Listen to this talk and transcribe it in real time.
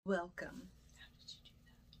Welcome How did you do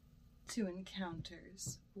that? to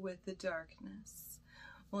Encounters with the Darkness.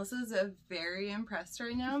 Melissa's very impressed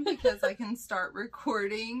right now because I can start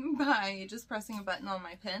recording by just pressing a button on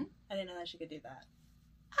my pen. I didn't know that she could do that.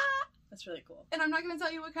 That's really cool. And I'm not going to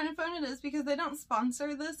tell you what kind of phone it is because they don't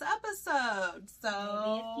sponsor this episode.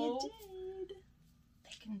 So Maybe if you did.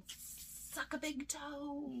 they can suck a big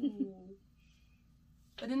toe.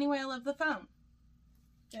 But anyway, I love the phone.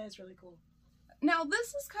 That is really cool. Now, this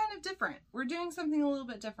is kind of different. We're doing something a little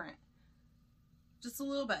bit different. Just a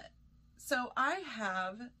little bit. So I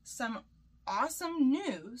have some awesome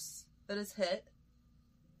news that has hit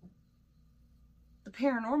the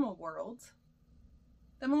paranormal world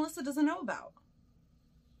that Melissa doesn't know about.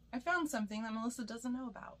 I found something that Melissa doesn't know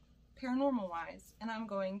about, paranormal-wise, and I'm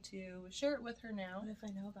going to share it with her now. What if I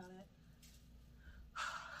know about it?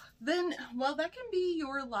 Then, well, that can be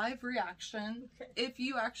your live reaction Okay. if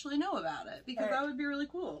you actually know about it, because Alright. that would be really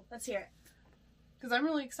cool. Let's hear it. Because I'm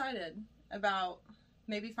really excited about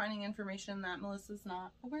maybe finding information that Melissa's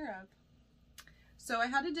not aware of. So I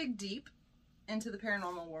had to dig deep into the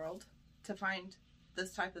paranormal world to find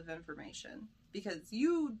this type of information, because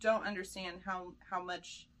you don't understand how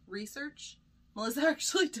much research Melissa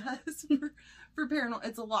actually does for paranormal.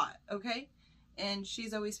 It's a lot, okay? And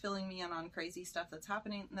she's always filling me in on crazy stuff that's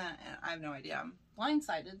happening that I have no idea. I'm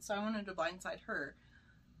blindsided, so I wanted to blindside her.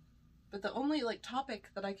 But the only topic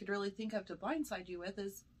that I could really think of to blindside you with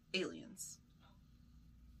is aliens.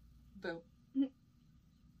 Boom.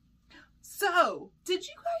 So, did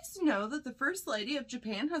you guys know that the First Lady of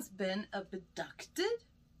Japan has been abducted?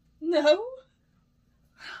 No?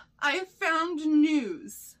 I have found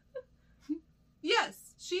news.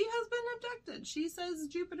 Yes, she has been abducted. She says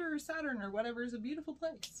Jupiter or Saturn or whatever is a beautiful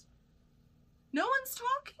place. No one's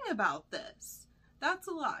talking about this. That's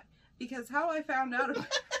a lie. Because how I found out about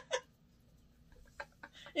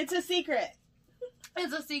It's a secret.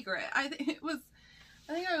 it's a secret. I think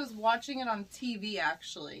I was watching it on TV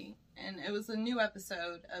actually, and it was a new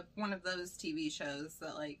episode of one of those TV shows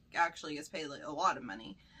that actually gets paid a lot of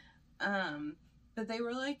money. But they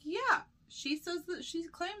were like, yeah, she says that she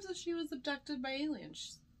claims that she was abducted by aliens.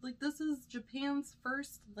 She's like, this is Japan's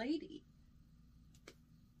First Lady.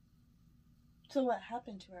 So what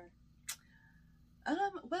happened to her?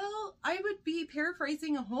 Well, I would be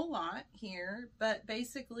paraphrasing a whole lot here, but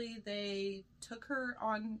basically they took her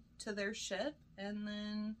on to their ship and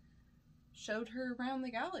then showed her around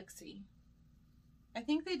the galaxy. I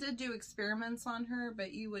think they did do experiments on her,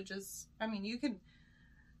 but you can,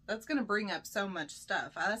 that's going to bring up so much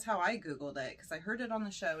stuff. That's how I Googled it, because I heard it on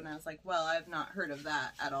the show and I was like, well, I've not heard of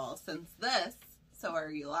that at all since this. So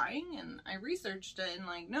are you lying? And I researched it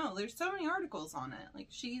and no, there's so many articles on it.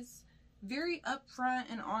 She's very upfront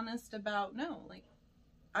and honest about, no,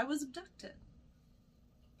 I was abducted.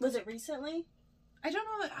 Was it recently? I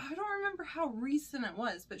don't remember how recent it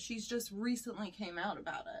was, but she's just recently came out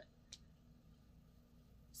about it.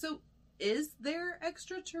 So, is there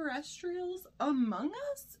extraterrestrials among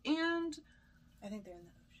us? And I think they're in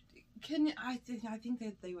the ocean. I think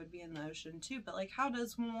that they would be in the ocean too, but how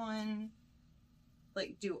does one,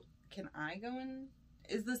 can I go in?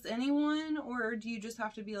 Is this anyone, or do you just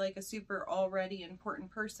have to be a super already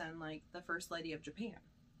important person like the First Lady of Japan?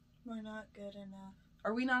 We're not good enough.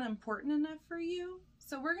 Are we not important enough for you?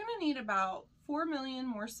 So we're going to need about 4 million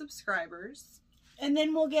more subscribers. And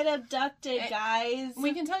then we'll get abducted, guys.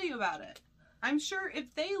 We can tell you about it. I'm sure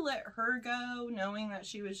if they let her go, knowing that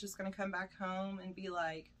she was just going to come back home and be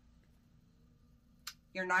like,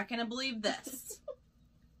 you're not going to believe this,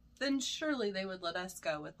 then surely they would let us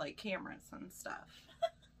go with cameras and stuff.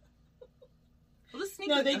 We'll just sneak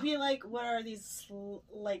No, it they'd though. be like, what are these,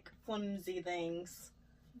 flimsy things?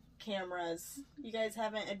 Cameras. You guys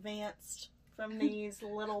haven't advanced from these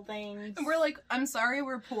little things. And we're like, I'm sorry,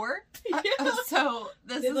 we're poor. Yeah. So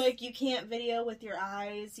this They're is like, you can't video with your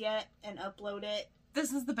eyes yet and upload it.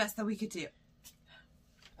 this is the best that we could do.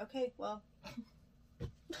 Okay, well.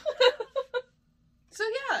 So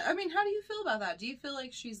yeah, how do you feel about that? Do you feel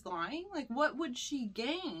like she's lying? What would she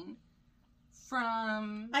gain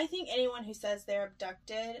from... I think anyone who says they're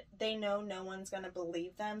abducted, they know no one's going to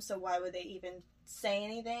believe them, so why would they even say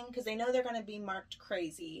anything? Because they know they're going to be marked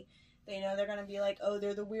crazy. They know they're going to be like, oh,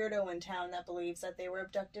 they're the weirdo in town that believes that they were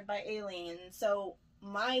abducted by aliens. So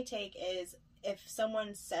my take is, if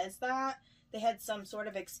someone says that, they had some sort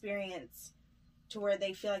of experience to where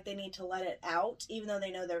they feel like they need to let it out, even though they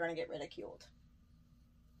know they're going to get ridiculed.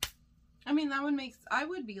 I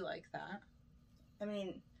would be like that.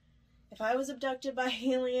 If I was abducted by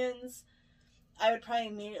aliens, I would probably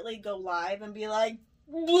immediately go live and be like,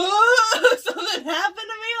 whoa, something happened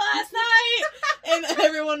to me last night. And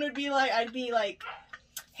everyone would be like, I'd be like,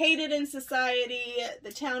 hated in society.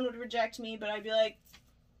 The town would reject me, but I'd be like,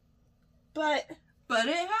 but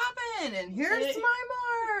it happened, and here's my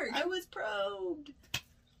mark. I was probed.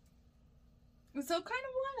 So kind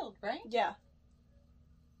of wild, right? Yeah.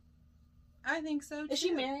 I think so, too. Is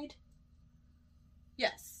she married?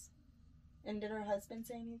 Yes. And did her husband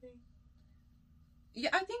say anything? Yeah,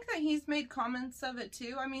 I think that he's made comments of it,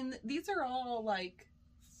 too. I mean, these are all, like,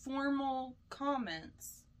 formal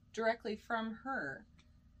comments directly from her.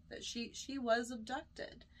 That she was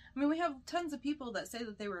abducted. I mean, we have tons of people that say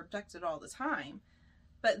that they were abducted all the time.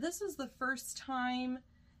 But this is the first time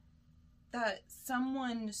that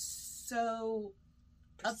someone so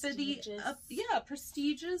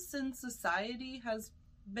prestigious in society has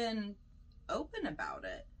been open about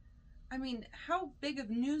it. I mean, how big of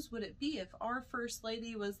news would it be if our first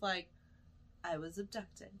lady was like, I was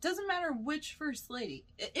abducted? Doesn't matter which first lady,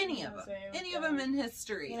 any of them in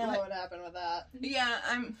history. You know what happened with that. Yeah,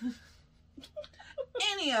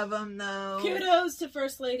 any of them, though. Kudos to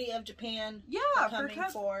First Lady of Japan. Yeah, for coming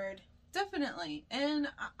forward. Definitely. And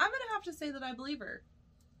I'm going to have to say that I believe her.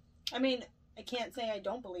 I mean, I can't say I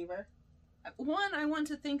don't believe her. One, I want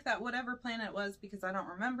to think that whatever planet it was, because I don't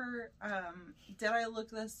remember, did I look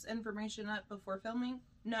this information up before filming?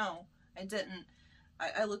 No, I didn't.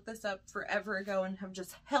 I looked this up forever ago and have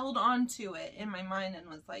just held on to it in my mind and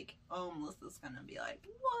was like, oh, Melissa's going to be like,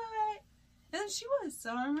 what? And she was,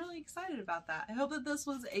 so I'm really excited about that. I hope that this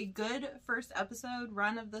was a good first episode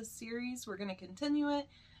run of this series. We're going to continue it.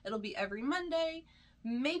 It'll be every Monday.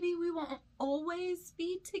 Maybe we won't always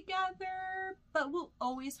be together, but we'll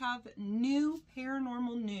always have new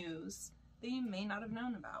paranormal news that you may not have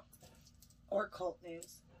known about. Or cult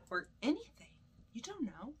news. Or anything. You don't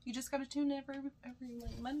know. You just got to tune in every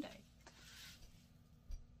Monday.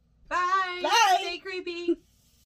 Bye. Bye. Stay creepy.